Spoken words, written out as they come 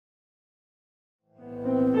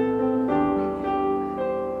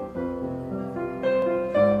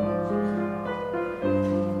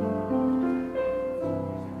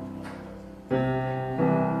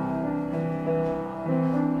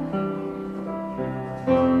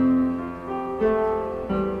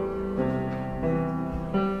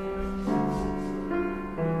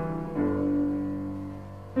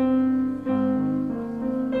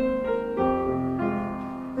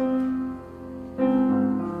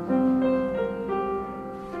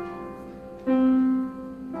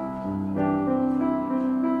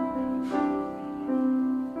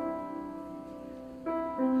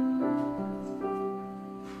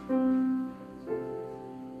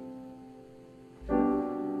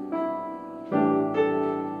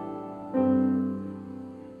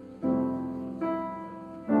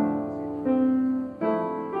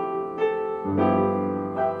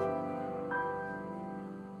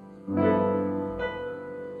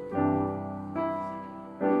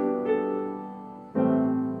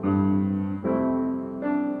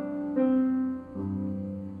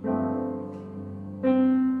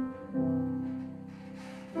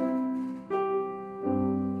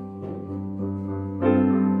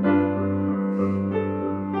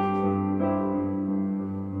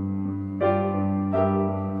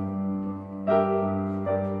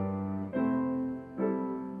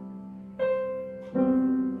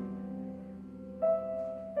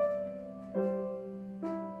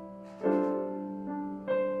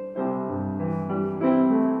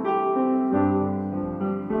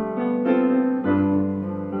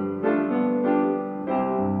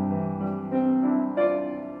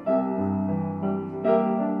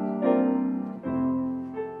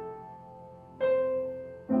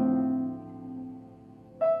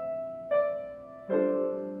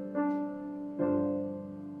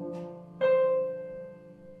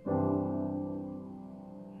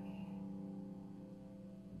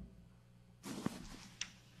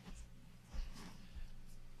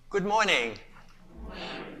Good morning.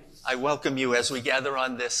 I welcome you as we gather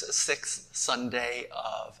on this sixth Sunday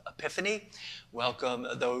of Epiphany. Welcome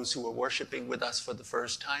those who are worshiping with us for the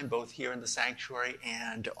first time, both here in the sanctuary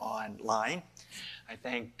and online. I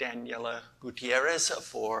thank Daniela Gutierrez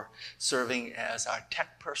for serving as our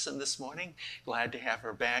tech person this morning. Glad to have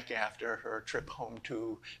her back after her trip home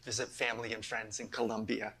to visit family and friends in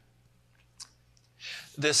Colombia.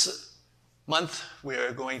 This month,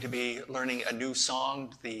 we're going to be learning a new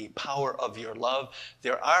song, The Power of Your Love.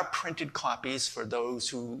 There are printed copies for those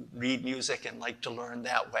who read music and like to learn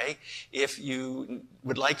that way. If you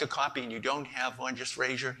would like a copy and you don't have one, just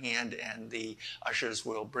raise your hand and the ushers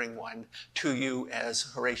will bring one to you as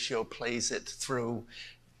Horatio plays it through.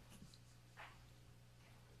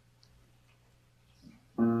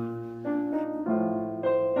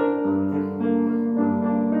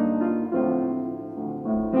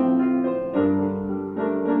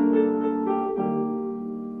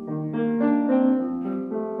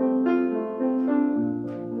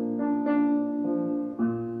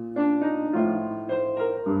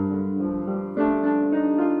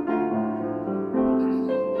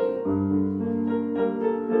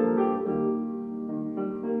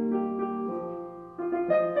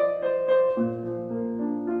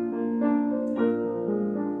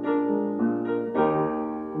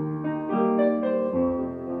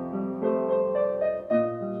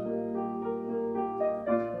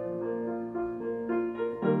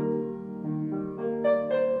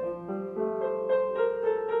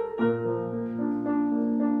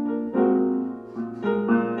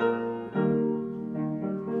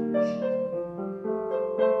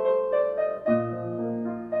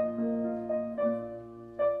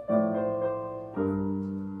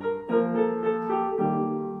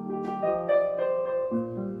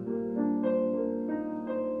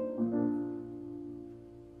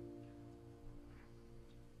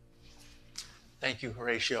 Thank you,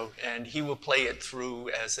 Horatio. And he will play it through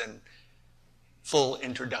as a full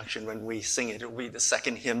introduction when we sing it. It will be the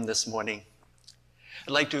second hymn this morning.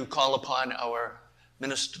 I'd like to call upon our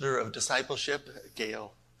Minister of Discipleship,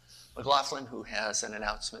 Gail McLaughlin, who has an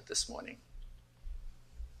announcement this morning.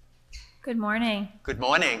 Good morning. Good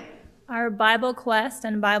morning. Our Bible Quest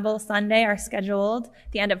and Bible Sunday are scheduled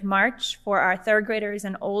the end of March for our third graders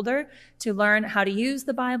and older to learn how to use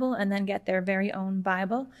the Bible and then get their very own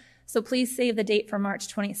Bible. So please save the date for March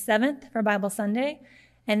 27th for Bible Sunday.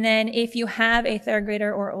 And then if you have a third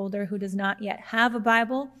grader or older who does not yet have a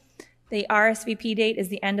Bible, the RSVP date is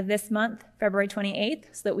the end of this month, February 28th,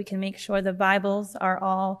 so that we can make sure the Bibles are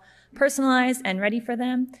all personalized and ready for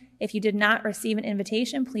them. If you did not receive an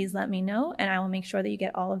invitation, please let me know, and I will make sure that you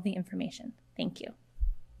get all of the information. Thank you.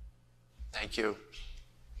 Thank you.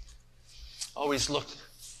 Always look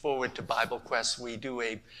forward to Bible Quest. We do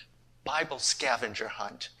a Bible scavenger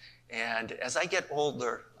hunt. And as I get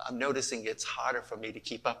older, I'm noticing it's harder for me to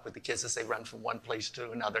keep up with the kids as they run from one place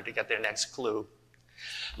to another to get their next clue.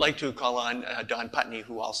 I'd like to call on Don Putney,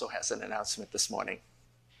 who also has an announcement this morning.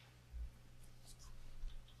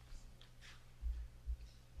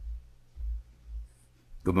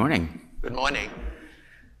 Good morning. Good morning.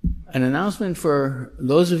 An announcement for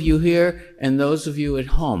those of you here and those of you at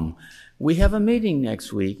home. We have a meeting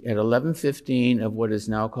next week at 11:15 of what is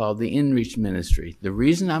now called the InReach Ministry. The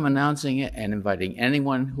reason I'm announcing it and inviting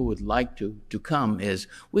anyone who would like to come is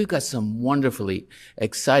we've got some wonderfully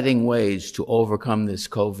exciting ways to overcome this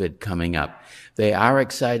COVID coming up. They are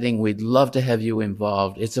exciting. We'd love to have you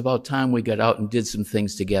involved. It's about time we got out and did some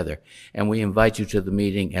things together. And we invite you to the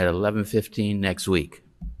meeting at 11:15 next week.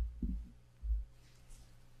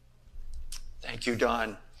 Thank you,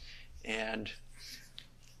 Don. And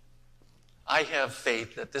I have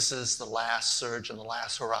faith that this is the last surge and the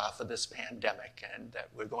last hurrah for this pandemic, and that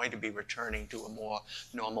we're going to be returning to a more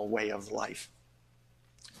normal way of life.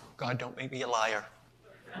 God, don't make me a liar.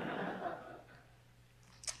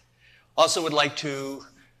 Also would like to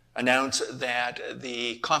announce that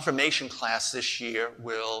the confirmation class this year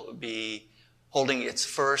will be holding its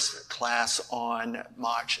first class on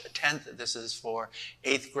March 10th. This is for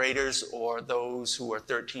 8th graders or those who are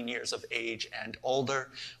 13 years of age and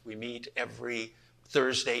older. We meet every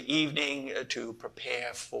Thursday evening to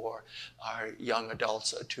prepare for our young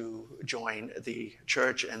adults to join the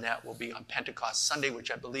church, and that will be on Pentecost Sunday, which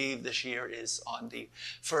I believe this year is on the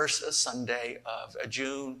first Sunday of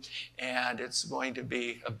June, and it's going to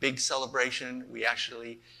be a big celebration. We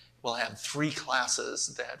actually will have 3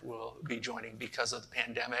 classes that will be joining because of the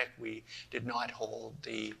pandemic. We did not hold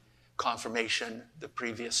the confirmation the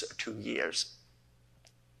previous 2 years.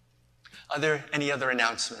 Are there any other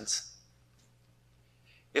announcements?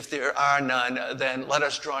 If there are none, then let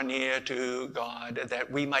us draw near to God, that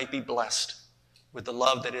we might be blessed with the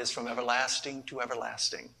love that is from everlasting to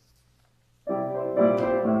everlasting.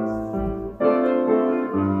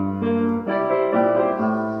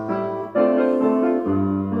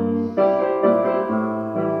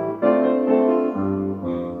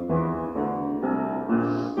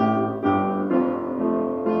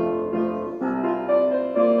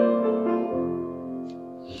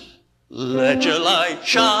 Let your light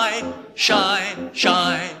shine, shine,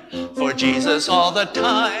 shine, for Jesus all the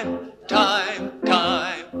time, time,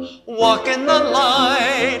 time. Walk in the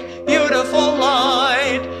light, beautiful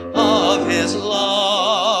light of his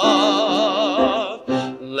love.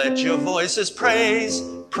 Let your voices praise,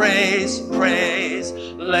 praise, praise.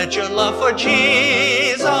 Let your love for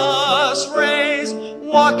Jesus raise.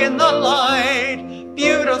 Walk in the light,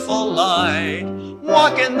 beautiful light.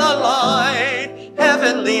 Walk in the light,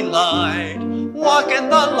 heavenly light. Walk in the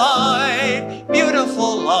light,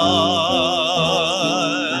 beautiful light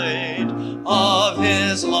of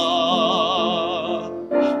his love.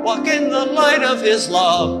 Walk in the light of his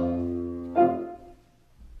love.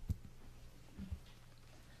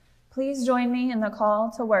 Please join me in the call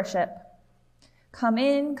to worship. Come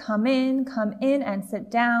in, come in, come in and sit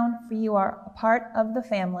down, for you are a part of the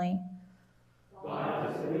family. God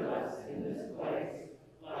is with us in this place,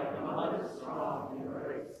 like a mother strong in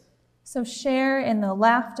grace. So share in the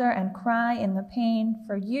laughter and cry in the pain,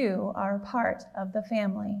 for you are a part of the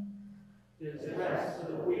family. There's rest for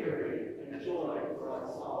the weary and joy for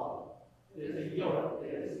us all. There's a yoke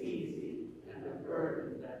that is easy and a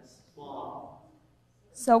burden that's small.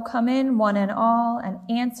 So come in one and all and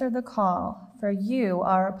answer the call, for you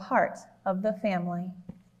are a part of the family.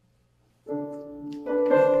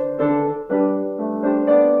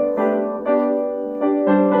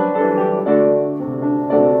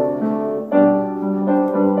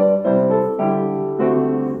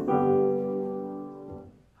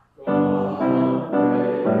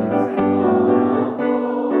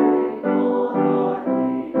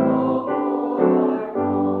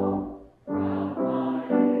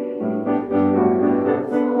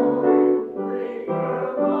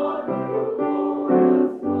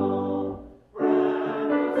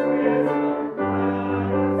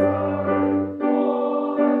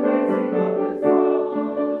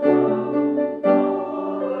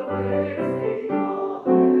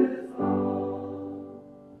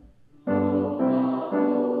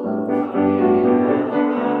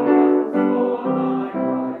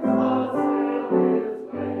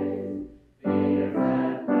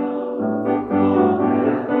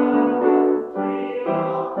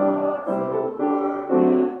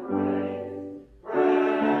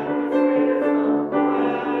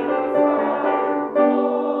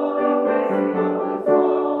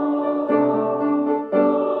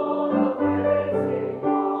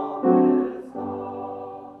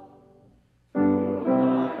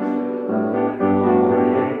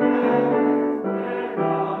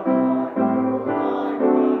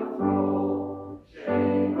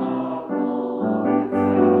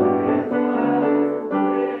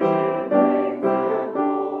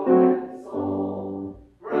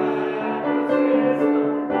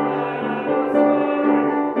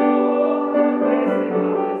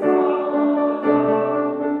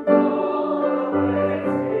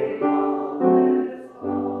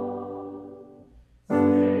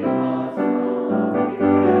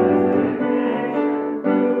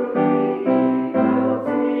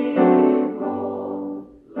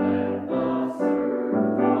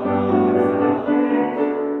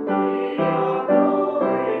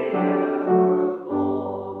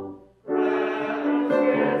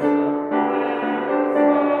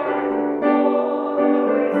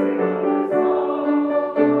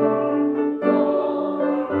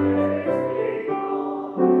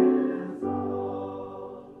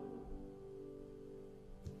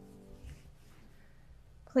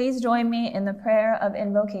 Please join me in the prayer of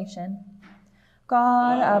invocation.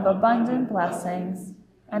 God of abundant blessings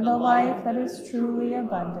and a life that is truly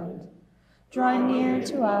abundant, draw near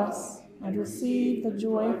to us and receive the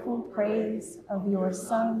joyful praise of your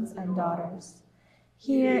sons and daughters.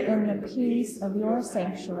 Here in the peace of your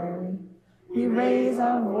sanctuary, we raise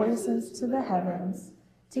our voices to the heavens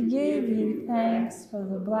to give you thanks for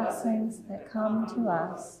the blessings that come to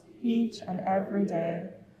us each and every day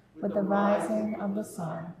with the rising of the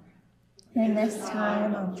sun. In this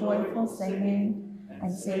time of joyful singing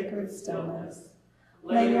and sacred stillness,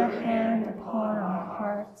 lay your hand upon our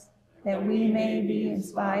hearts that we may be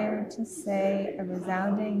inspired to say a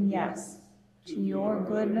resounding yes to your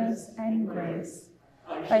goodness and grace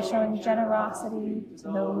by showing generosity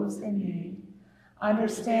to those in need,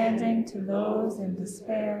 understanding to those in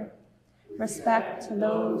despair, respect to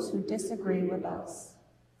those who disagree with us,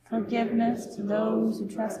 forgiveness to those who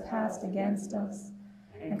trespass against us,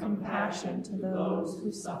 and compassion to those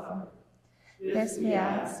who suffer. This we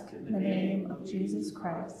ask in the name of Jesus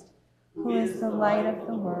Christ, who is the light of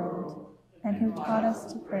the world, and who taught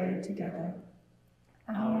us to pray together.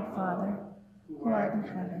 Our Father, who art in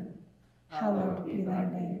heaven, hallowed be thy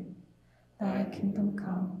name. Thy kingdom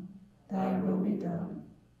come, thy will be done,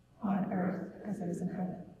 on earth as it is in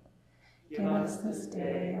heaven. Give us this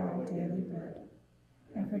day our daily bread,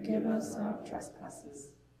 and forgive us our trespasses,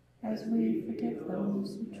 as we forgive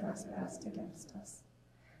those who trespass against us.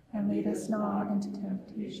 And lead us not into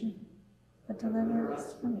temptation, but deliver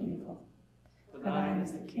us from evil. For thine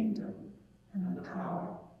is the kingdom, and the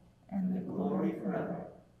power, and the glory forever.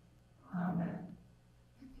 Amen.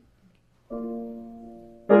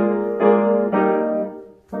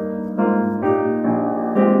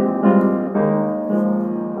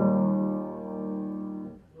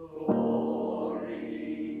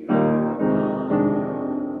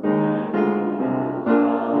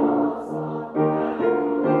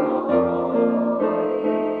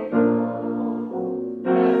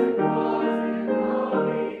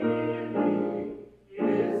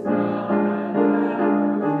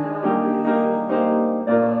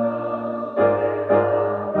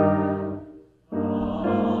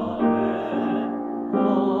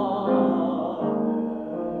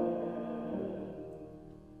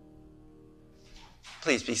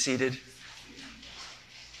 Please be seated.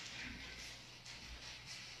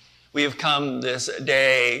 We have come this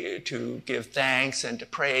day to give thanks and to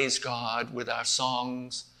praise God with our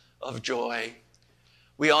songs of joy.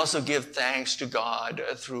 We also give thanks to God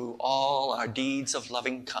through all our deeds of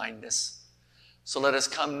loving kindness. So let us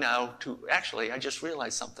come now to, actually, I just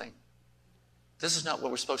realized something. This is not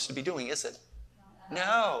what we're supposed to be doing, is it?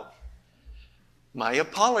 No. My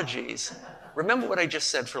apologies. Remember what I just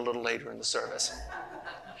said for a little later in the service.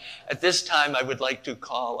 At this time, I would like to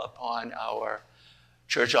call upon our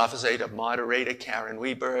church officer, moderator Karen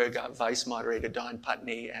Weberg, our vice moderator Don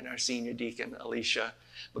Putney, and our senior deacon Alicia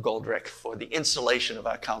McGoldrick for the installation of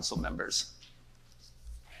our council members.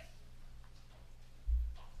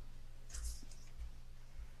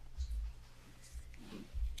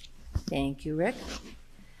 Thank you, Rick.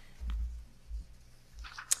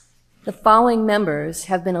 The following members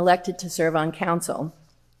have been elected to serve on council.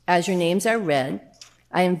 As your names are read,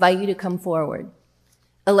 I invite you to come forward.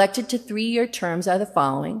 Elected to 3-year terms are the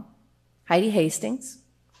following: Heidi Hastings,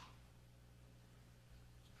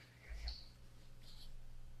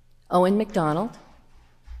 Owen McDonald,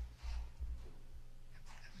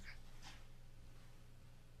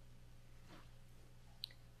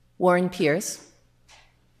 Warren Pierce,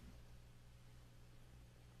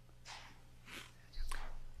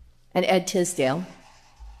 and Ed Tisdale.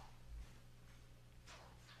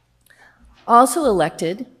 Also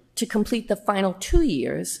elected to complete the final 2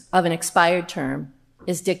 years of an expired term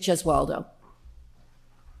is Dick Gesualdo.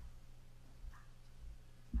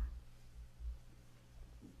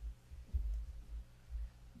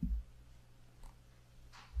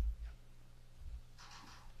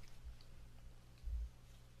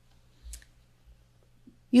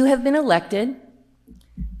 You have been elected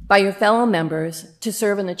by your fellow members to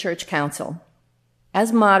serve in the church council.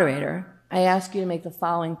 As moderator, I ask you to make the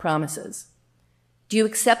following promises. Do you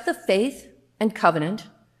accept the faith and covenant,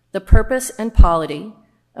 the purpose and polity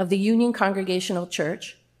of the Union Congregational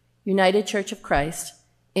Church, United Church of Christ,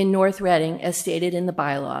 in North Reading as stated in the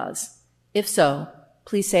bylaws? If so,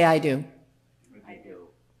 please say I do. I do.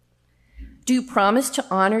 Do you promise to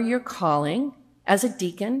honor your calling as a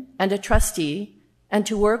deacon and a trustee, and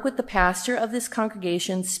to work with the pastor of this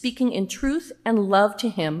congregation, speaking in truth and love to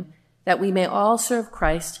him, that we may all serve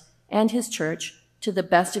Christ and his church to the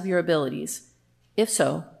best of your abilities? If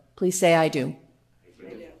so, please say I do.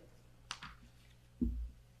 I do.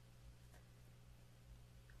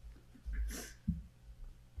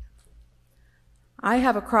 I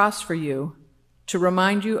have a cross for you to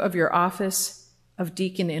remind you of your office of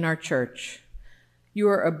deacon in our church. You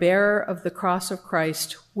are a bearer of the cross of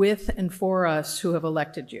Christ with and for us who have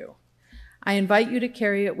elected you. I invite you to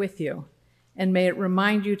carry it with you, and may it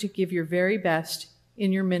remind you to give your very best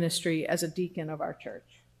in your ministry as a deacon of our church.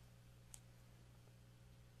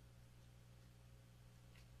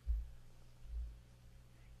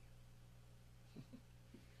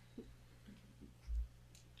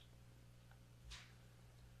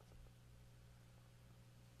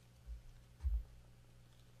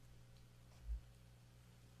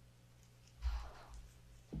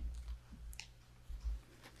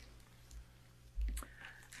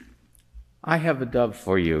 I have a dove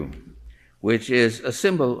for you, which is a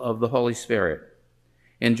symbol of the Holy Spirit.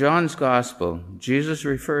 In John's Gospel, Jesus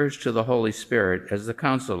refers to the Holy Spirit as the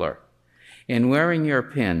counselor. In wearing your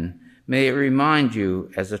pin, may it remind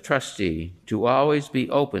you as a trustee to always be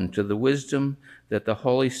open to the wisdom that the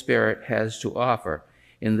Holy Spirit has to offer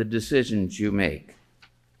in the decisions you make.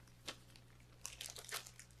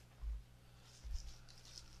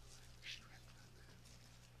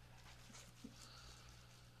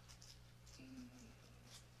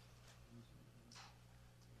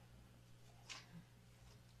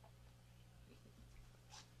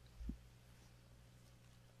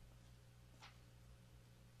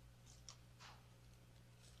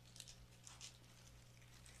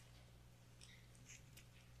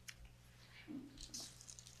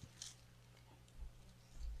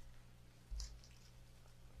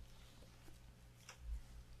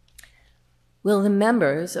 Will the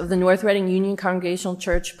members of the North Reading Union Congregational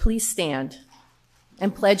Church please stand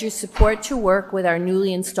and pledge your support to work with our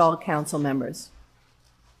newly installed council members?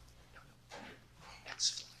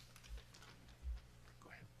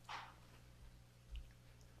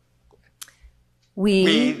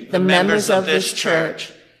 We, the members of this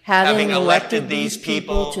church, having elected these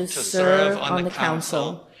people to serve on the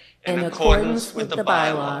council in accordance with the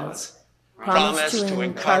bylaws, promise to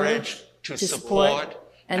encourage, to support,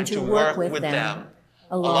 and to work with them,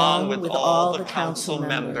 along with all the council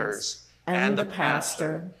members and the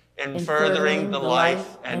pastor, in furthering the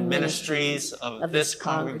life and ministries of this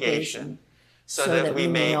congregation, so that we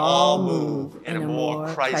may all move in a more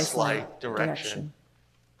Christ-like direction.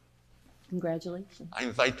 Congratulations. I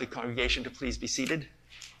invite the congregation to please be seated.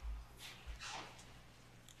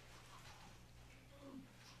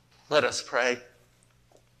 Let us pray.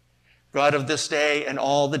 God of this day and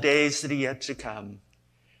all the days that are yet to come,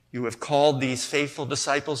 you have called these faithful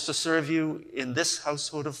disciples to serve you in this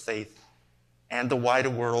household of faith and the wider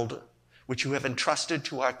world, which you have entrusted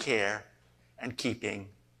to our care and keeping.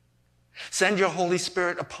 Send your Holy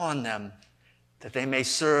Spirit upon them, that they may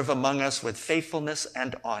serve among us with faithfulness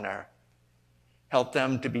and honor. Help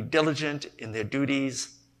them to be diligent in their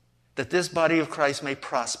duties, that this body of Christ may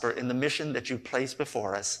prosper in the mission that you place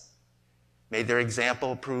before us. May their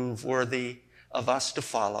example prove worthy of us to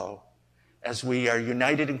follow, as we are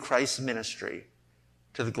united in Christ's ministry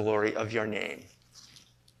to the glory of your name.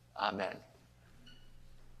 Amen.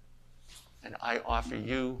 And I offer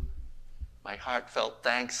you my heartfelt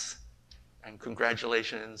thanks and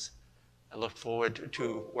congratulations. I look forward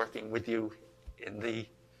to working with you in the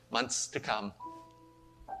months to come.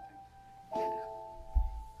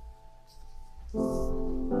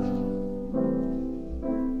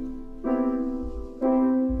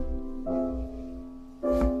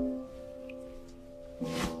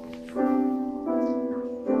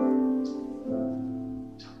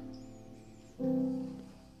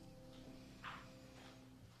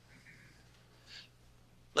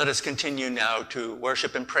 Let us continue now to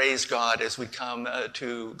worship and praise God as we come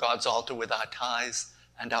to God's altar with our tithes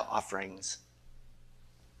and our offerings.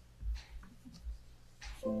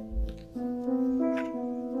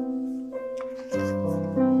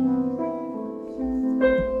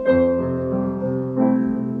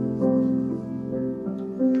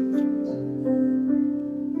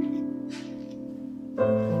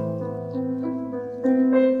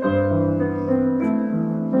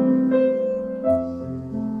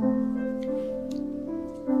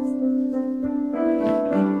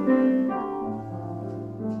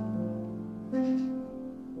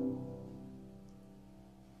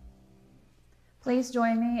 Please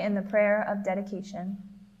join me in the prayer of dedication.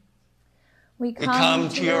 We come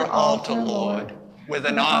to your altar, Lord, with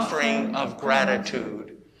an offering of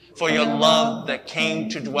gratitude for your love that came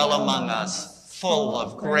to dwell among us, full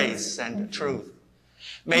of grace and truth.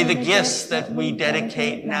 May the gifts that we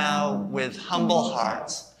dedicate now with humble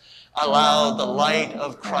hearts allow the light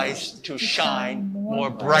of Christ to shine more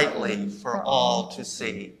brightly for all to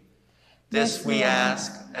see. This we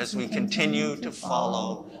ask as we continue to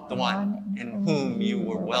follow the one in whom you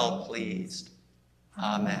were well pleased.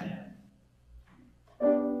 Amen.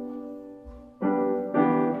 Praise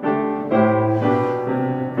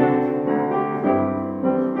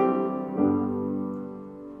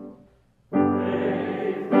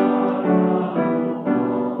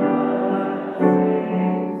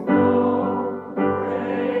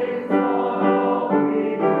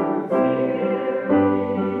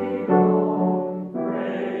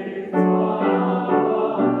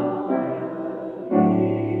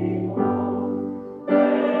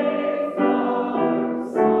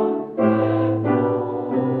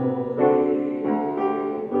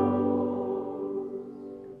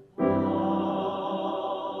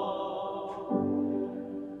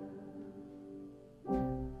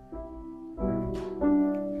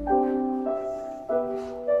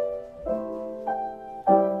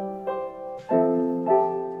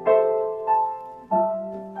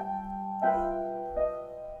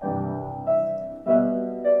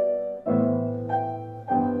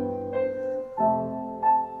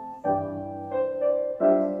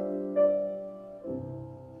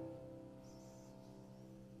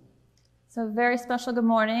So a very special good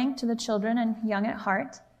morning to the children and young at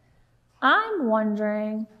heart. I'm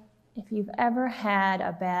wondering if you've ever had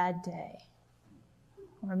a bad day,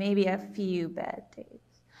 or maybe a few bad days.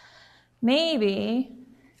 Maybe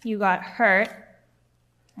you got hurt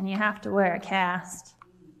and you have to wear a cast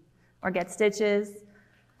or get stitches,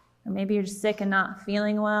 or maybe you're just sick and not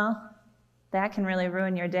feeling well. That can really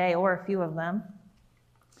ruin your day, or a few of them.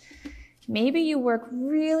 Maybe you work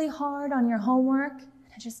really hard on your homework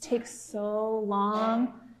and it just takes so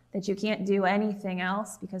long that you can't do anything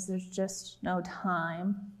else because there's just no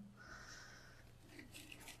time.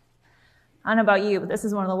 I don't know about you, but this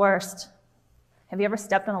is one of the worst. Have you ever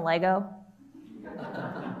stepped on a Lego?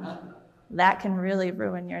 That can really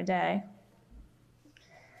ruin your day.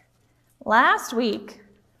 Last week,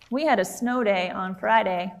 we had a snow day on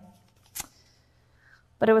Friday,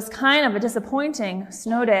 but it was kind of a disappointing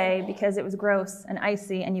snow day because it was gross and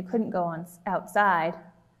icy and you couldn't go outside,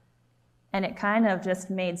 and it kind of just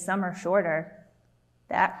made summer shorter.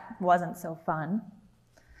 That wasn't so fun.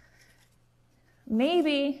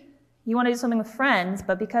 Maybe you want to do something with friends,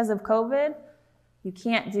 but because of COVID, you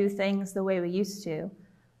can't do things the way we used to.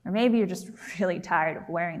 Or maybe you're just really tired of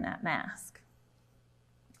wearing that mask.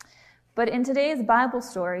 But in today's Bible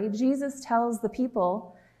story, Jesus tells the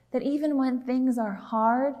people that even when things are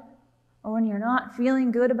hard, or when you're not feeling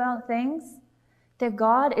good about things, that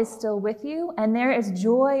God is still with you and there is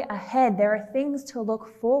joy ahead. There are things to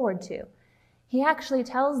look forward to. He actually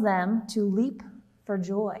tells them to leap for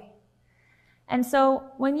joy. And so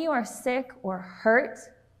when you are sick or hurt,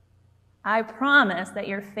 I promise that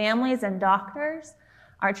your families and doctors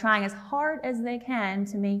are trying as hard as they can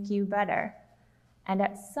to make you better. And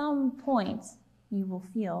at some point, you will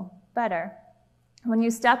feel better. When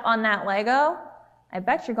you step on that Lego, I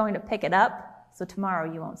bet you're going to pick it up, so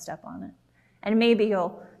tomorrow you won't step on it. And maybe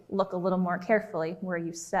you'll look a little more carefully where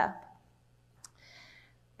you step.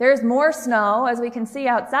 There's more snow, as we can see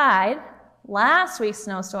outside. Last week's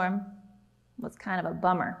snowstorm was kind of a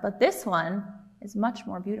bummer, but this one is much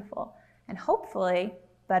more beautiful and hopefully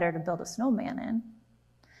better to build a snowman in.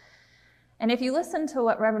 And if you listen to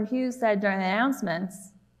what Reverend Hughes said during the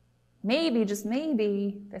announcements, maybe, just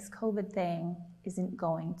maybe, this COVID thing isn't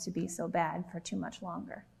going to be so bad for too much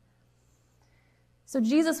longer. So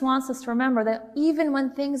Jesus wants us to remember that even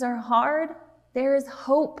when things are hard, there is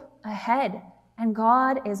hope ahead, and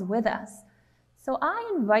God is with us. So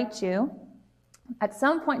I invite you, at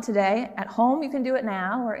some point today, at home, you can do it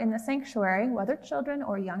now, or in the sanctuary, whether children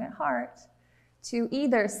or young at heart, to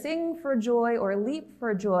either sing for joy or leap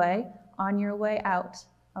for joy on your way out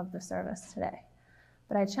of the service today.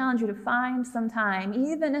 But I challenge you to find some time,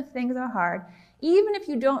 even if things are hard, even if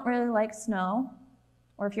you don't really like snow,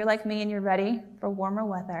 or if you're like me and you're ready for warmer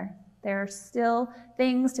weather, there are still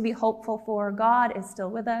things to be hopeful for. God is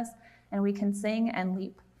still with us, and we can sing and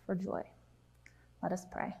leap for joy. Let us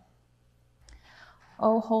pray.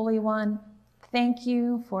 O Holy One, thank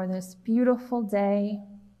you for this beautiful day.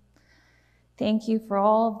 Thank you for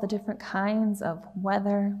all of the different kinds of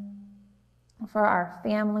weather, for our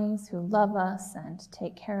families who love us and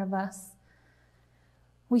take care of us.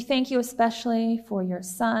 We thank you especially for your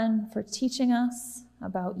Son, for teaching us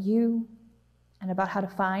about you and about how to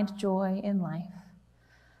find joy in life.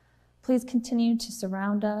 Please continue to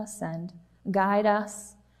surround us and guide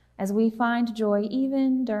us as we find joy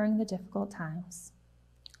even during the difficult times.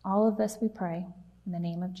 All of this we pray in the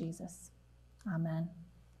name of Jesus. Amen.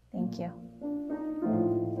 Thank you.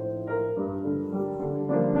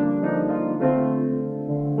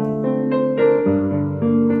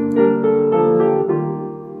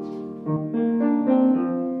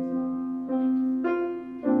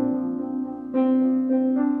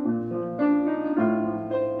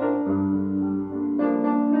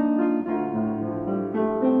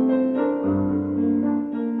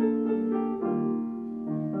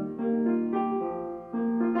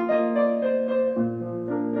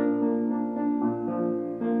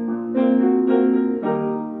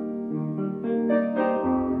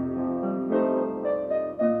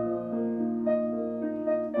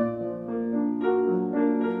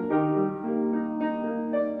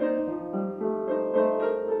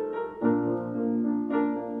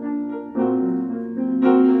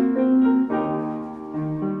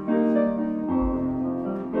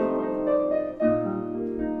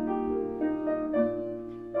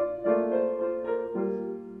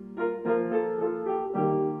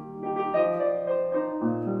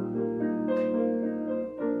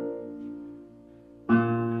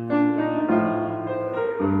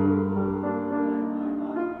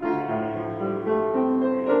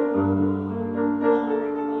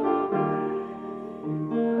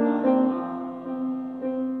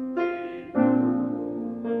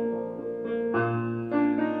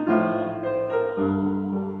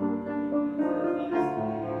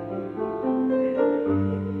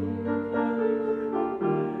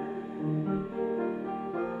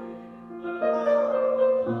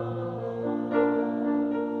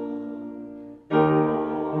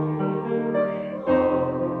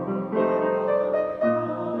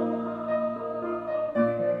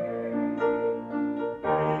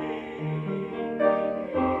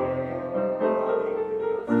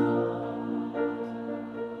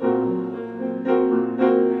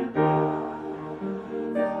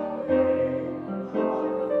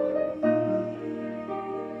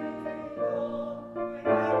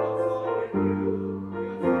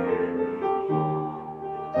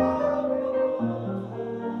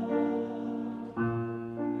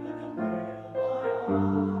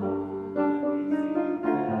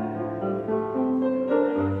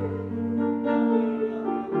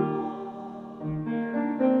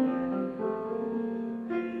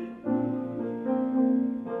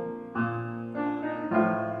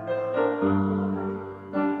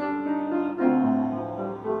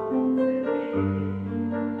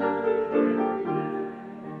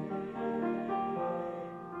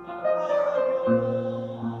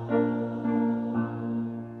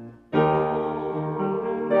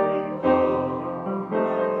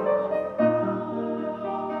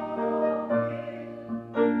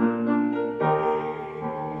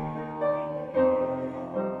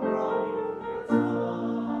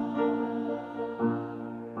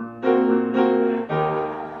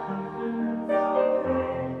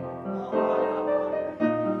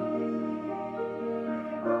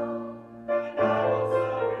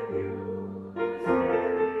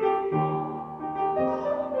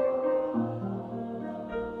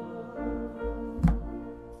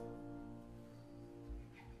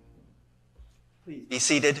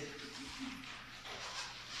 seated.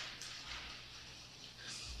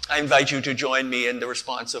 I invite you to join me in the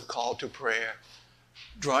responsive call to prayer.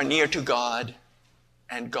 Draw near to God,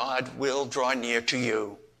 and God will draw near to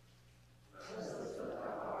you.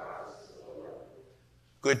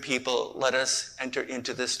 Good people, let us enter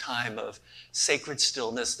into this time of sacred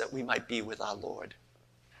stillness that we might be with our Lord.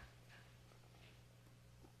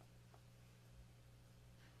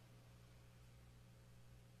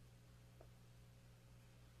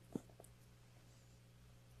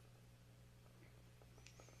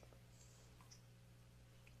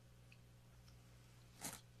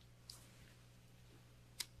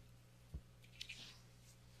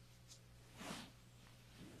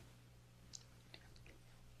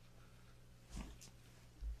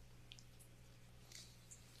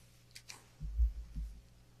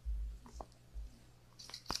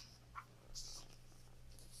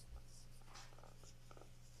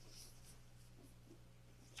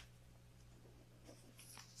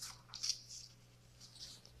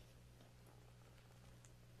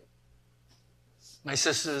 My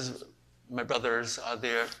sisters, my brothers, are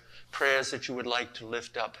there prayers that you would like to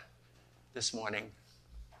lift up this morning?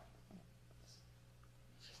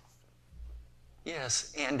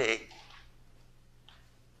 Yes, Andy.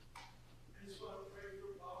 I just want to pray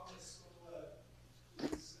for Bob Miskell,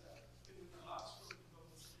 who's been in the hospital for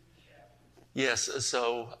almost 3 weeks. Yes,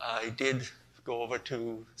 so I did go over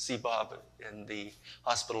to see Bob in the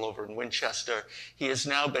hospital over in Winchester. He has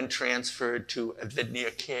now been transferred to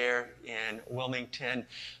Avidnia Care in Wilmington.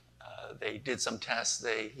 They did some tests.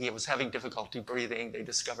 He was having difficulty breathing. They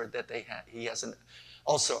discovered that he has an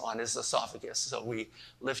ulcer on his esophagus. So we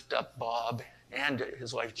lift up Bob and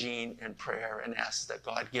his wife Jean in prayer and ask that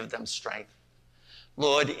God give them strength.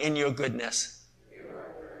 Lord, in your goodness.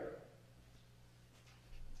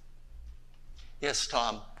 Yes,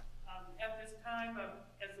 Tom. At this time,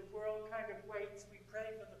 as the world kind of waits, we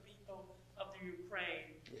pray for the people of the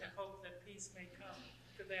Ukraine and hope that peace may come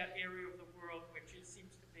to that area of the world, which it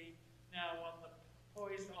seems to be now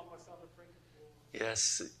poised almost on the brink of war.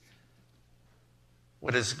 Yes.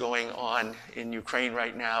 What is going on in Ukraine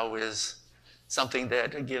right now is something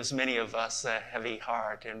that gives many of us a heavy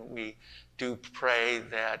heart, and we do pray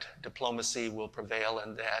that diplomacy will prevail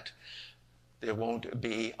and that there won't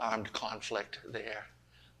be armed conflict there.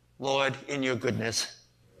 Lord, in your goodness,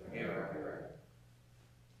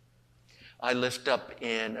 I lift up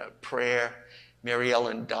in prayer Mary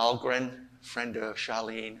Ellen Dahlgren, friend of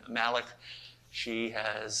Charlene Malik. She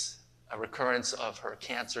has a recurrence of her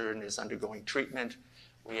cancer and is undergoing treatment.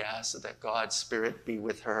 We ask that God's Spirit be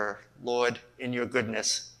with her. Lord, in your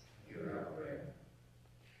goodness.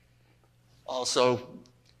 Also,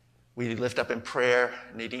 we lift up in prayer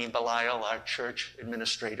Nadine Belial, our church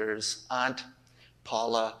administrator's aunt,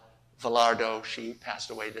 Paula Velardo. She passed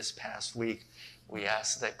away this past week. We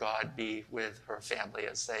ask that God be with her family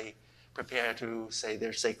as they prepare to say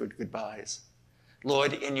their sacred goodbyes.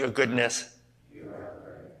 Lord, in your goodness.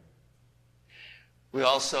 We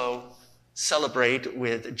also celebrate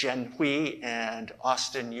with Jen Hui and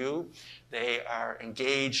Austin Yu. They are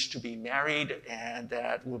engaged to be married, and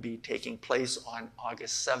that will be taking place on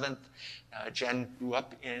August 7th. Jen grew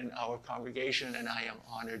up in our congregation, and I am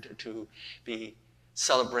honored to be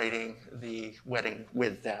celebrating the wedding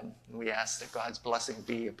with them. We ask that God's blessing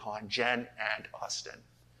be upon Jen and Austin.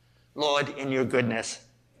 Lord, in your goodness.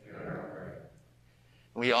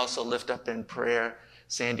 We also lift up in prayer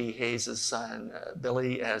Sandy Hayes' son,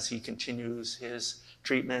 Billy, as he continues his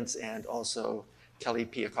treatments, and also Kelly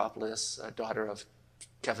Piakopoulos, daughter of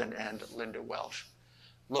Kevin and Linda Welsh.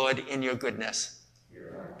 Lord, in your goodness.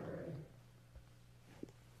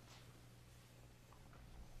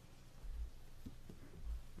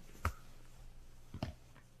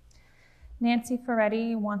 Nancy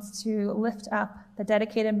Ferretti wants to lift up the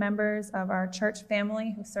dedicated members of our church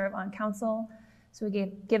family who serve on council. So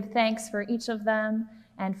we give thanks for each of them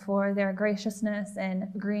and for their graciousness in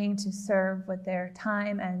agreeing to serve with their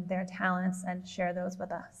time and their talents and share those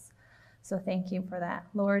with us. So thank you for that.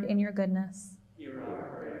 Lord, in your goodness.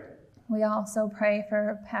 We also pray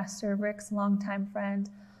for Pastor Rick's longtime friend,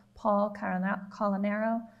 Paul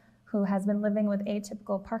Colinero, who has been living with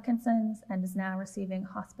atypical Parkinson's and is now receiving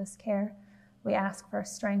hospice care. We ask for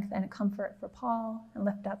strength and comfort for Paul and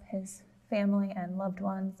lift up his family and loved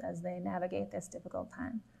ones as they navigate this difficult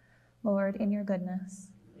time. Lord, in your goodness.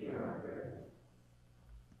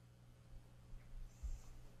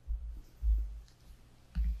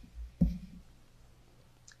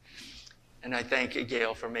 And I thank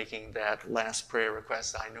Gail for making that last prayer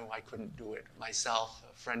request. I know I couldn't do it myself,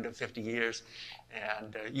 a friend of 50 years,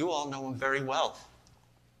 and you all know him very well.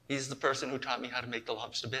 He's the person who taught me how to make the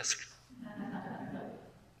lobster bisque.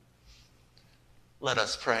 Let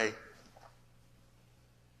us pray.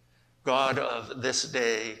 God of this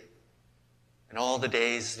day and all the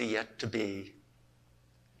days yet to be,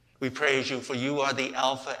 we praise you, for you are the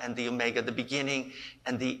Alpha and the Omega, the beginning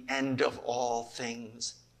and the end of all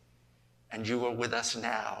things. And you are with us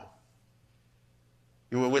now.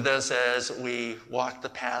 You are with us as we walk the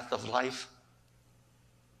path of life.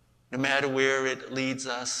 No matter where it leads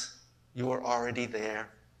us, you are already there.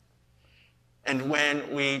 And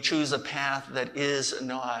when we choose a path that is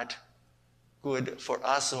not good for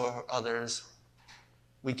us or others,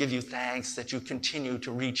 we give you thanks that you continue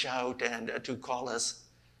to reach out and to call us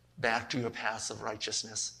back to your paths of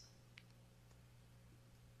righteousness.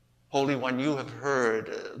 Holy One, you have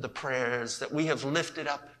heard the prayers that we have lifted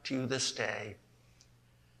up to you this day,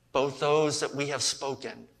 both those that we have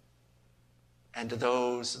spoken and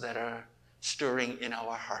those that are stirring in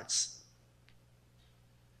our hearts.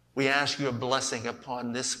 We ask your blessing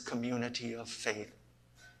upon this community of faith,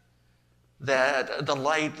 that the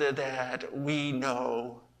light that we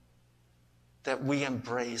know, that we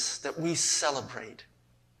embrace, that we celebrate,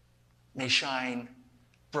 may shine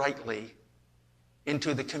brightly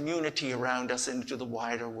into the community around us, into the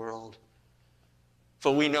wider world.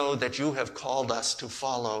 For we know that you have called us to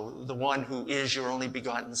follow the one who is your only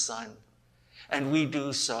begotten Son, and we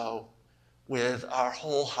do so with our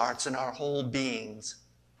whole hearts and our whole beings.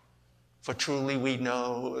 For truly we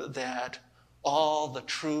know that all the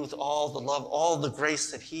truth, all the love, all the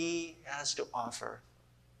grace that he has to offer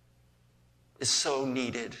is so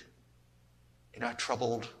needed in our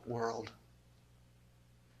troubled world.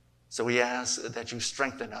 So we ask that you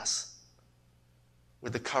strengthen us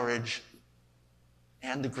with the courage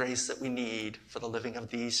and the grace that we need for the living of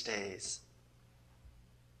these days.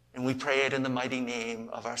 And we pray it in the mighty name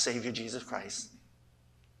of our Savior Jesus Christ.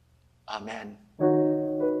 Amen.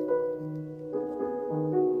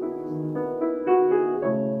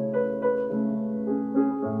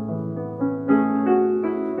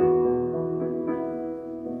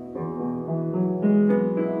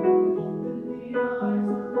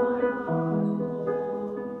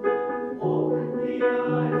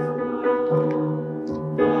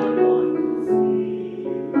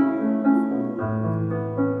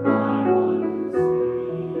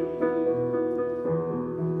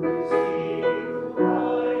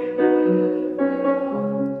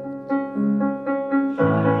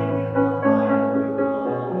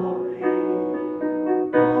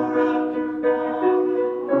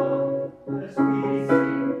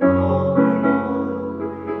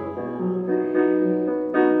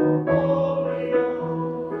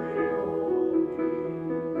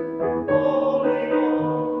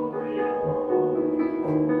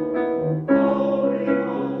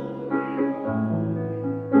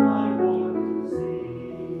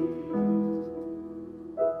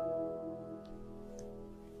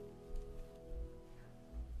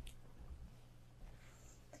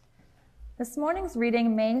 This morning's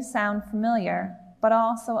reading may sound familiar, but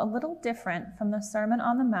also a little different from the Sermon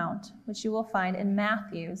on the Mount, which you will find in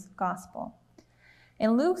Matthew's Gospel.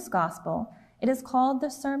 In Luke's Gospel, it is called the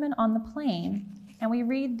Sermon on the Plain, and we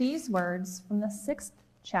read these words from the 6th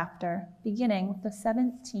chapter, beginning with the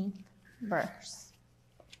 17th verse.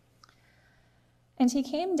 And he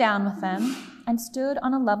came down with them and stood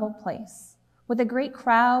on a level place, with a great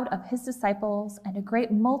crowd of his disciples and a great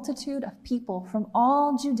multitude of people from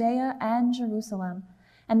all Judea and Jerusalem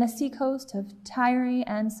and the seacoast of Tyre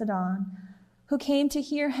and Sidon, who came to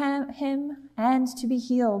hear him and to be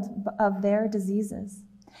healed of their diseases.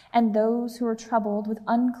 And those who were troubled with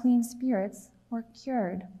unclean spirits were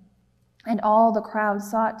cured. And all the crowd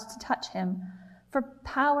sought to touch him, for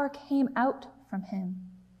power came out from him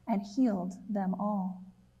and healed them all.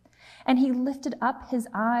 And he lifted up his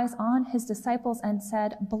eyes on his disciples and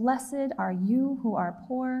said, "Blessed are you who are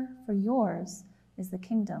poor, for yours is the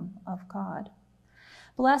kingdom of God.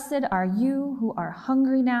 Blessed are you who are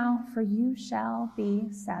hungry now, for you shall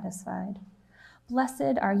be satisfied.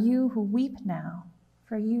 Blessed are you who weep now,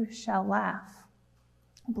 for you shall laugh.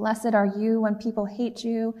 Blessed are you when people hate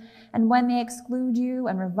you, and when they exclude you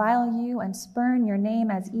and revile you and spurn your name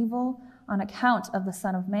as evil on account of the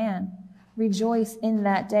Son of Man. Rejoice in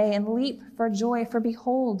that day and leap for joy, for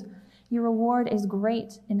behold, your reward is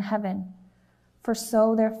great in heaven. For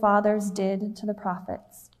so their fathers did to the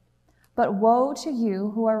prophets. But woe to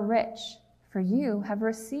you who are rich, for you have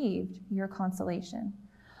received your consolation.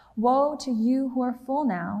 Woe to you who are full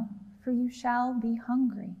now, for you shall be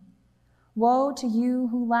hungry. Woe to you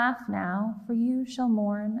who laugh now, for you shall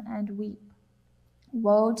mourn and weep.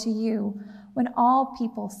 Woe to you when all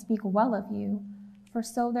people speak well of you, for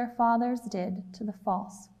so their fathers did to the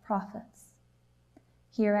false prophets.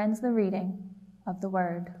 Here ends the reading of the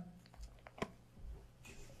word.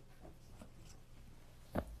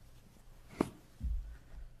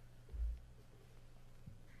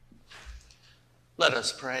 Let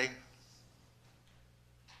us pray.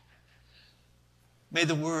 May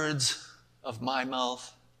the words of my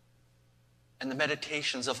mouth and the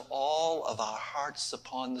meditations of all of our hearts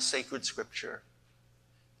upon the sacred scripture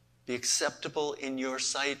be acceptable in your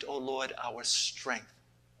sight, O Lord, our strength,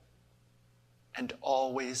 and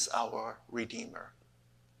always our Redeemer.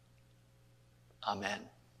 Amen.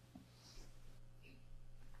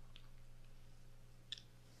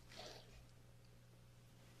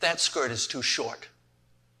 That skirt is too short.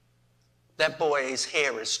 That boy's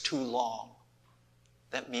hair is too long.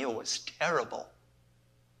 That meal was terrible.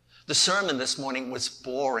 The sermon this morning was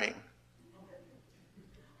boring.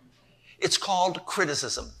 It's called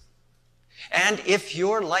criticism. And if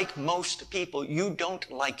you're like most people, you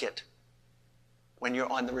don't like it when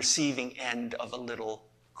you're on the receiving end of a little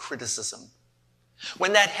criticism.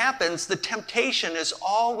 When that happens, the temptation is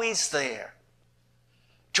always there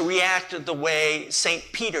to react the way St.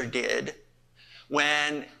 Peter did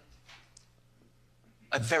when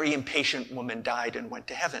a very impatient woman died and went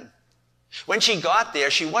to heaven. When she got there,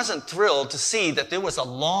 she wasn't thrilled to see that there was a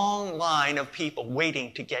long line of people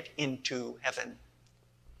waiting to get into heaven.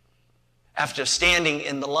 After standing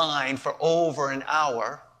in the line for over an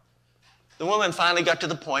hour, the woman finally got to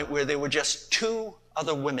the point where there were just 2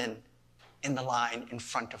 other women in the line in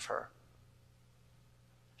front of her.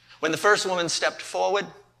 When the first woman stepped forward,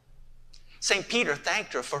 St. Peter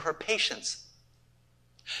thanked her for her patience.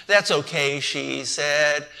 "That's okay," she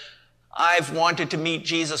said. "I've wanted to meet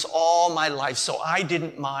Jesus all my life, so I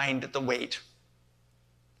didn't mind the wait."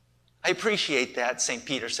 "I appreciate that," St.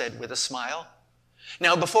 Peter said with a smile.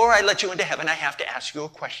 "Now, before I let you into heaven, I have to ask you a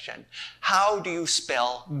question. How do you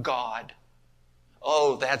spell God?"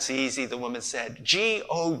 "Oh, that's easy," the woman said.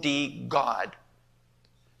 G-O-D, God.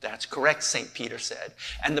 "That's correct," St. Peter said.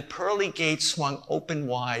 And the pearly gate swung open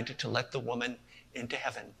wide to let the woman into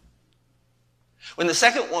heaven. When the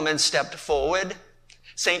second woman stepped forward,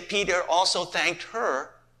 St. Peter also thanked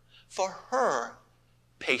her for her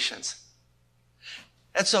patience.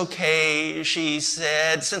 "That's okay," she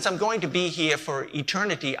said. "Since I'm going to be here for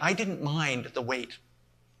eternity, I didn't mind the wait."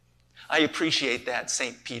 "I appreciate that,"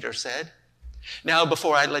 St. Peter said. "Now,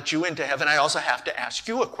 before I let you into heaven, I also have to ask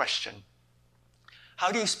you a question.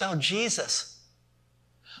 How do you spell Jesus?"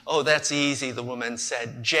 "Oh, that's easy," the woman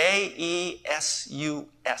said. J-E-S-U-S,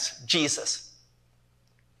 Jesus.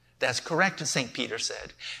 "That's correct," St. Peter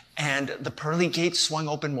said. And the pearly gate swung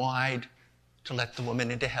open wide to let the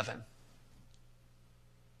woman into heaven.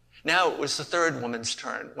 Now it was the third woman's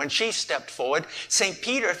turn. When she stepped forward, St.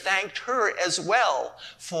 Peter thanked her as well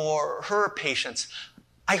for her patience.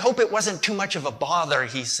 "I hope it wasn't too much of a bother,"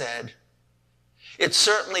 he said. "It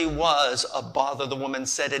certainly was a bother," the woman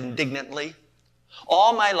said indignantly.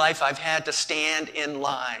 "All my life I've had to stand in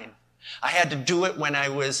line. I had to do it when I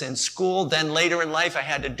was in school. Then later in life, I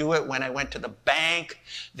had to do it when I went to the bank,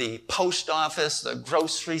 the post office, the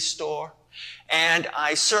grocery store. And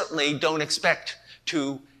I certainly don't expect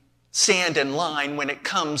to stand in line when it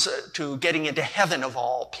comes to getting into heaven of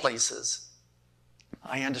all places."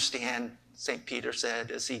 "I understand," St. Peter said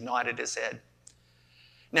as he nodded his head.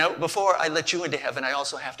 "Now, before I let you into heaven, I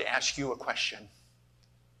also have to ask you a question.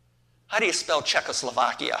 How do you spell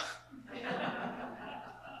Czechoslovakia?"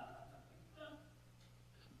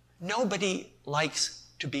 Nobody likes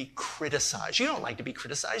to be criticized. You don't like to be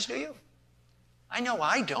criticized, do you? I know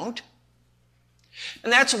I don't.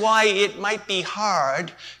 And that's why it might be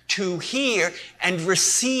hard to hear and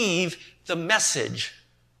receive the message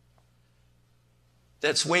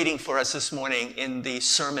that's waiting for us this morning in the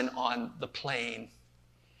Sermon on the Plain.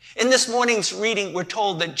 In this morning's reading, we're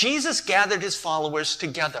told that Jesus gathered his followers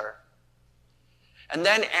together. And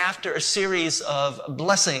then after a series of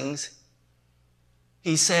blessings,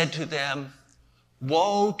 he said to them,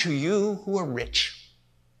 "Woe to you who are rich,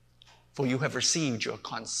 for you have received your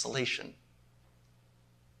consolation."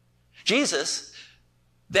 Jesus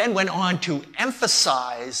then went on to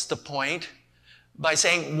emphasize the point by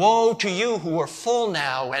saying, "Woe to you who are full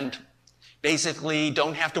now and basically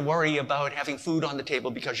don't have to worry about having food on the table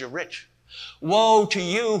because you're rich. Woe to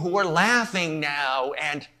you who are laughing now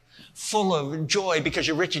and full of joy because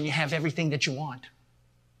you're rich and you have everything that you want.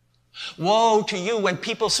 Woe to you when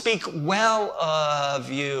people speak well of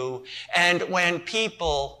you and when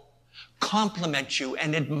people compliment you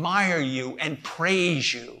and admire you and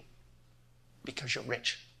praise you because you're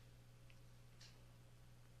rich."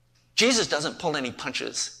 Jesus doesn't pull any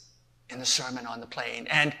punches in the Sermon on the Plain.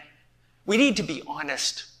 And we need to be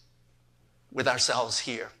honest with ourselves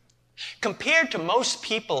here. Compared to most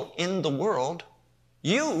people in the world,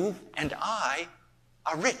 you and I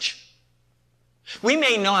are rich. We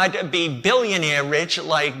may not be billionaire rich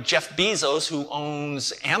like Jeff Bezos, who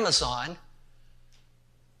owns Amazon,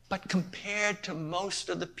 but compared to most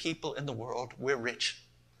of the people in the world, we're rich.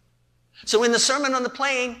 So in the Sermon on the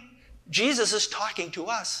Plain, Jesus is talking to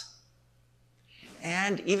us.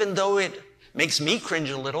 And even though it makes me cringe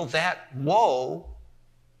a little, that woe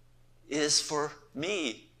is for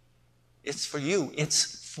me. It's for you.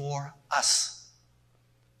 It's for us.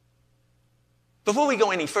 Before we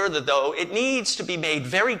go any further, though, it needs to be made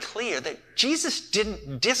very clear that Jesus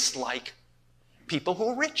didn't dislike people who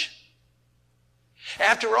are rich.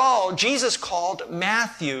 After all, Jesus called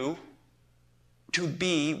Matthew to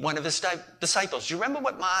be one of his disciples. Do you remember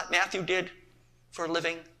what Matthew did for a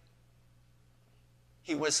living?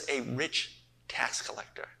 He was a rich tax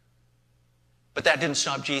collector. But that didn't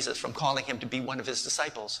stop Jesus from calling him to be one of his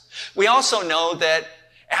disciples. We also know that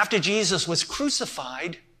after Jesus was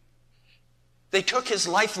crucified, they took his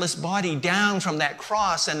lifeless body down from that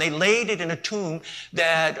cross and they laid it in a tomb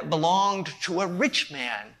that belonged to a rich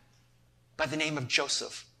man by the name of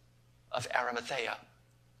Joseph of Arimathea.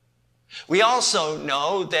 We also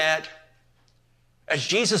know that as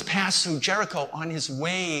Jesus passed through Jericho on his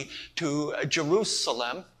way to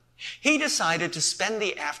Jerusalem, he decided to spend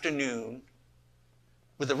the afternoon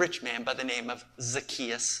with a rich man by the name of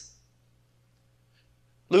Zacchaeus.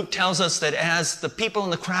 Luke tells us that as the people in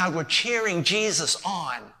the crowd were cheering Jesus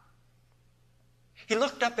on, he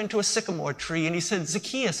looked up into a sycamore tree and he said,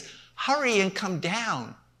 "Zacchaeus, hurry and come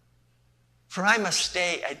down, for I must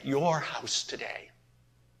stay at your house today."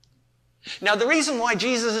 Now, the reason why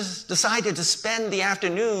Jesus decided to spend the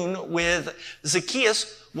afternoon with Zacchaeus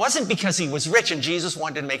wasn't because he was rich and Jesus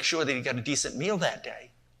wanted to make sure that he got a decent meal that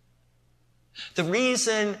day. The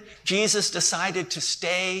reason Jesus decided to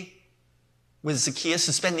stay with Zacchaeus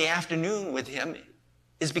and spend the afternoon with him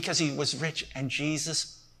is because he was rich and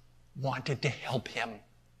Jesus wanted to help him.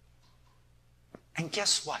 And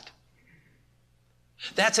guess what?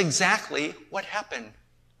 That's exactly what happened.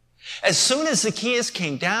 As soon as Zacchaeus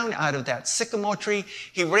came down out of that sycamore tree,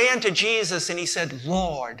 he ran to Jesus and he said,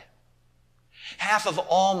 "Lord, half of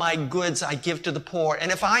all my goods I give to the poor,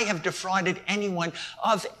 and if I have defrauded anyone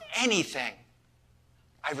of anything,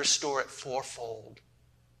 I restore it fourfold."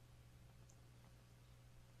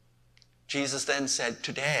 Jesus then said,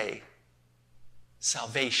 "Today,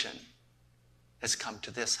 salvation has come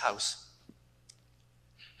to this house."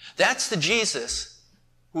 That's the Jesus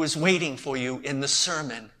who is waiting for you in the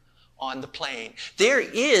Sermon on the Plain. There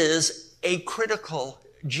is a critical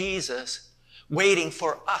Jesus waiting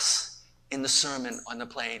for us in the Sermon on the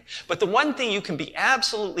Plain. But the one thing you can be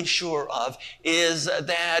absolutely sure of is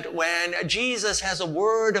that when Jesus has a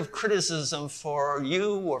word of criticism for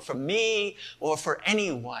you or for me or for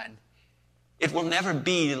anyone, it will never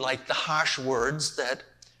be like the harsh words that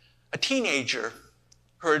a teenager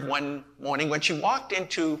heard one morning when she walked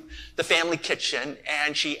into the family kitchen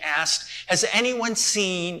and she asked, "Has anyone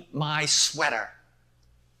seen my sweater?"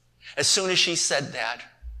 As soon as she said that,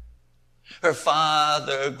 her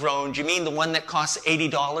father groaned, "You mean the one that costs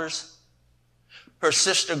 $80? Her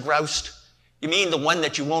sister groused, "You mean the one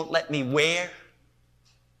that you won't let me wear?"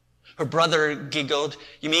 Her brother giggled,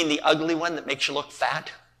 "You mean the ugly one that makes you look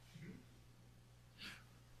fat?"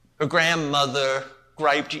 Her grandmother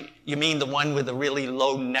griped, "You mean the one with a really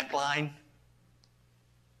low neckline?"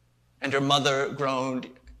 And her mother groaned,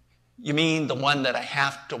 "You mean the one that I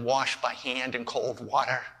have to wash by hand in cold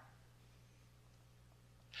water?"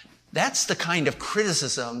 That's the kind of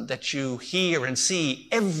criticism that you hear and see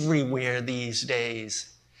everywhere these days.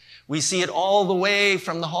 We see it all the way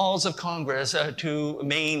from the halls of Congress to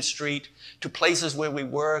Main Street, to places where we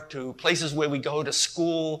work, to places where we go to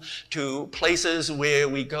school, to places where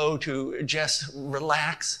we go to just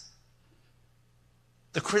relax.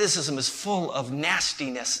 The criticism is full of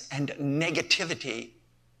nastiness and negativity.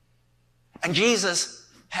 And Jesus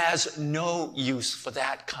has no use for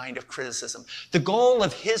that kind of criticism. The goal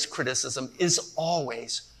of his criticism is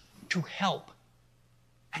always to help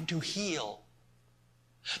and to heal.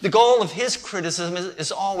 The goal of his criticism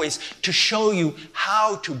is always to show you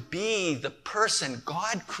how to be the person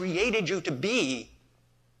God created you to be,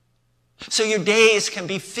 so your days can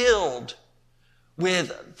be filled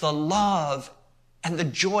with the love and the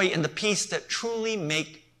joy and the peace that truly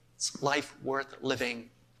makes life worth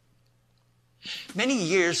living. Many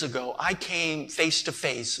years ago, I came face to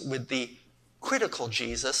face with the critical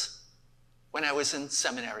Jesus when I was in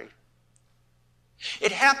seminary.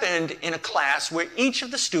 It happened in a class where each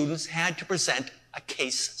of the students had to present a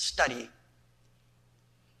case study.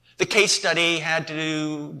 The case study had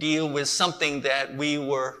to deal with something that we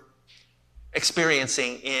were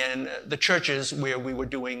experiencing in the churches where we were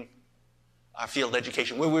doing our field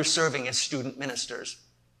education, where we were serving as student ministers.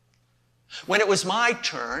 When it was my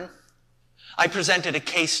turn, I presented a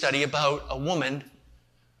case study about a woman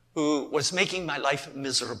who was making my life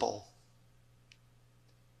miserable.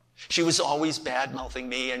 She was always bad-mouthing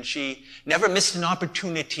me, and she never missed an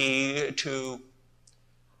opportunity to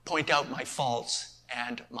point out my faults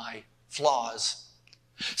and my flaws.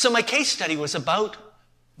 So my case study was about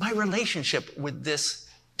my relationship with this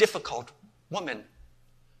difficult woman.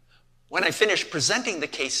 When I finished presenting the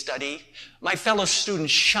case study, my fellow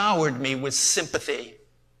students showered me with sympathy.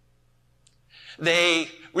 They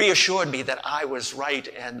reassured me that I was right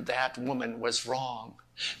and that woman was wrong.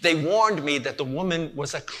 They warned me that the woman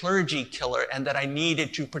was a clergy killer and that I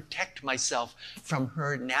needed to protect myself from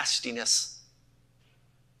her nastiness.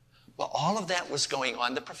 While all of that was going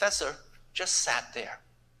on, the professor just sat there.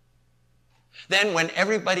 Then, when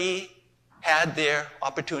everybody had their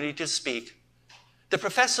opportunity to speak, the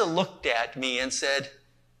professor looked at me and said,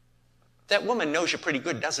 "That woman knows you pretty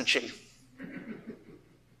good, doesn't she?"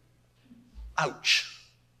 Ouch.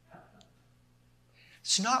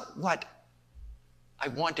 It's not what I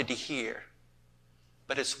wanted to hear,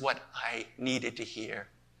 but it's what I needed to hear.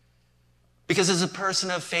 Because as a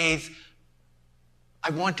person of faith, I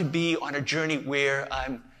want to be on a journey where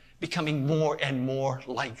I'm becoming more and more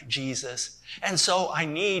like Jesus. And so I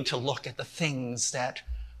need to look at the things that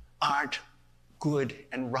aren't good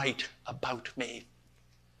and right about me.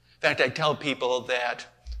 In fact, I tell people that,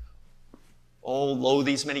 lo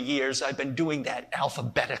these many years, I've been doing that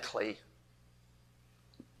alphabetically,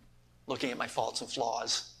 looking at my faults and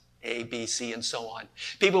flaws, A, B, C, and so on.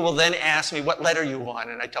 People will then ask me, "What letter are you on?"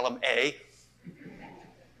 And I tell them A.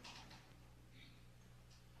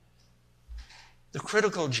 The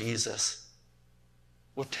critical Jesus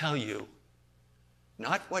will tell you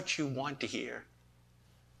not what you want to hear,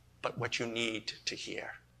 but what you need to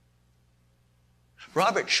hear.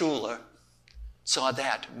 Robert Schuller saw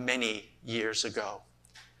that many years ago.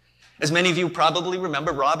 As many of you probably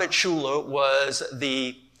remember, Robert Schuller was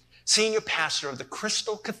the senior pastor of the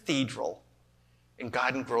Crystal Cathedral in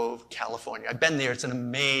Garden Grove, California. I've been there. It's an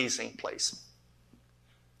amazing place.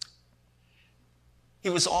 He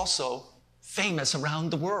was also famous around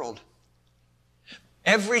the world.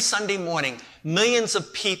 Every Sunday morning, millions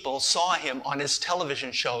of people saw him on his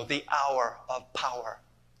television show, The Hour of Power.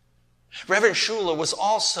 Reverend Schuller was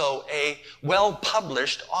also a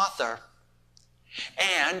well-published author,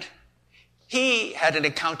 and he had an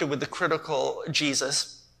encounter with the critical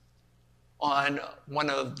Jesus on one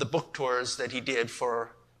of the book tours that he did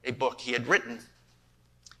for a book he had written.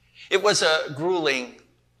 It was a grueling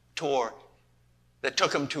tour that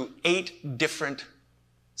took him to 8 different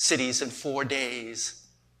cities in 4 days.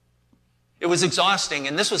 It was exhausting,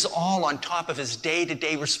 and this was all on top of his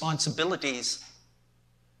day-to-day responsibilities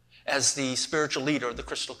as the spiritual leader of the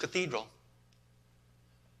Crystal Cathedral.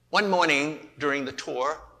 One morning during the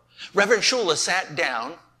tour, Reverend Schuller sat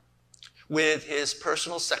down with his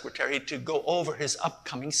personal secretary to go over his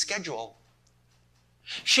upcoming schedule.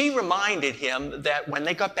 She reminded him that when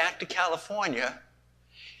they got back to California,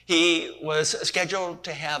 he was scheduled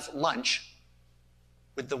to have lunch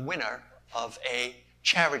with the winner of a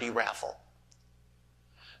charity raffle.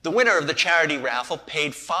 The winner of the charity raffle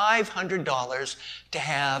paid $500 to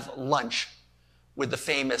have lunch with the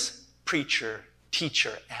famous preacher,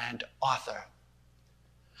 teacher, and author.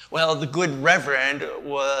 Well, the good reverend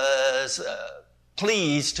was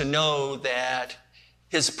pleased to know that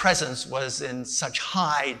his presence was in such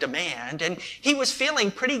high demand, and he was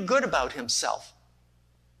feeling pretty good about himself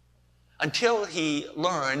until he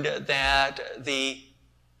learned that the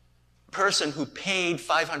person who paid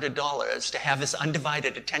 $500 to have his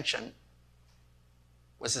undivided attention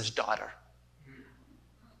was his daughter.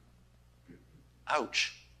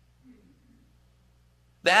 Ouch.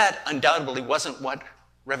 That undoubtedly wasn't what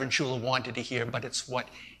Reverend Schuller wanted to hear, but it's what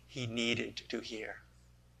he needed to hear.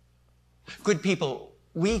 Good people,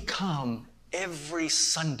 we come every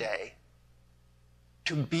Sunday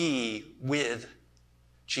to be with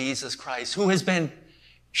Jesus Christ, who has been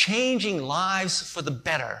changing lives for the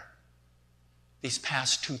better these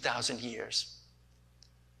past 2,000 years.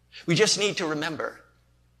 We just need to remember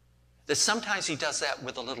that sometimes he does that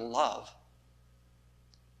with a little love,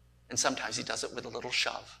 and sometimes he does it with a little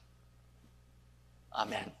shove.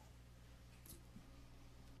 Amen.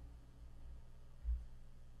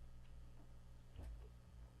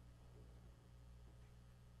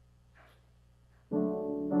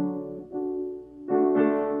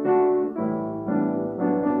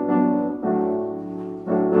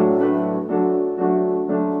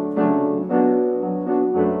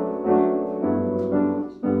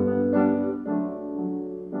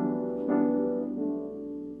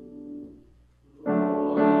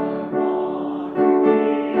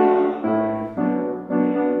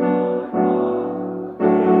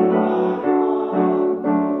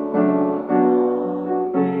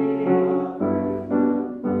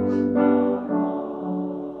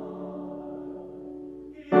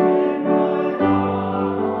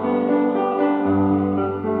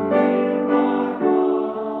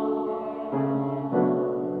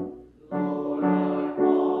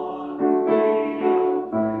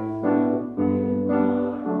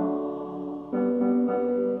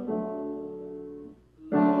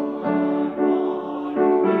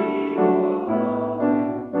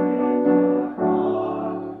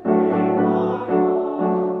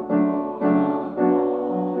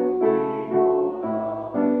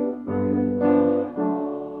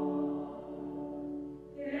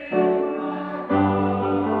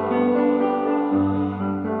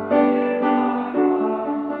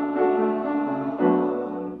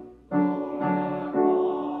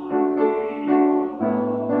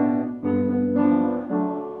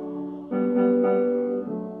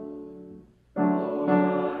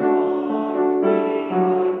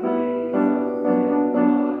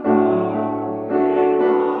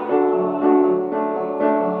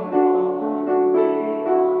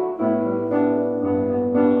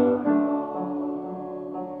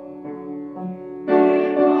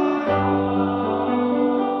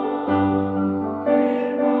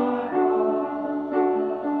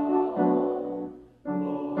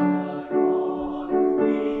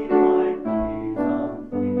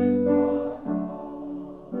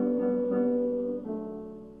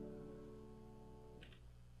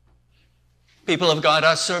 People of God,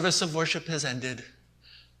 our service of worship has ended.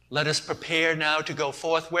 Let us prepare now to go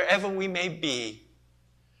forth wherever we may be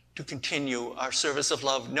to continue our service of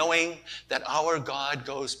love, knowing that our God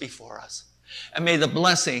goes before us. And may the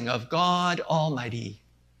blessing of God Almighty,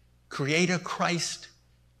 Creator, Christ,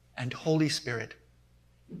 and Holy Spirit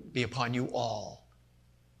be upon you all.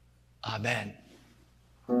 Amen.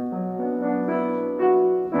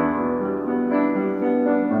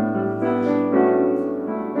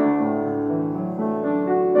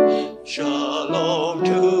 Shalom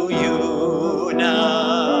to you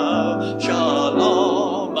now.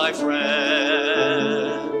 Shalom, my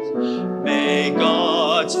friends. May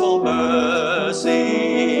God's full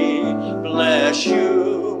mercy bless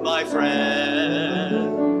you, my friends.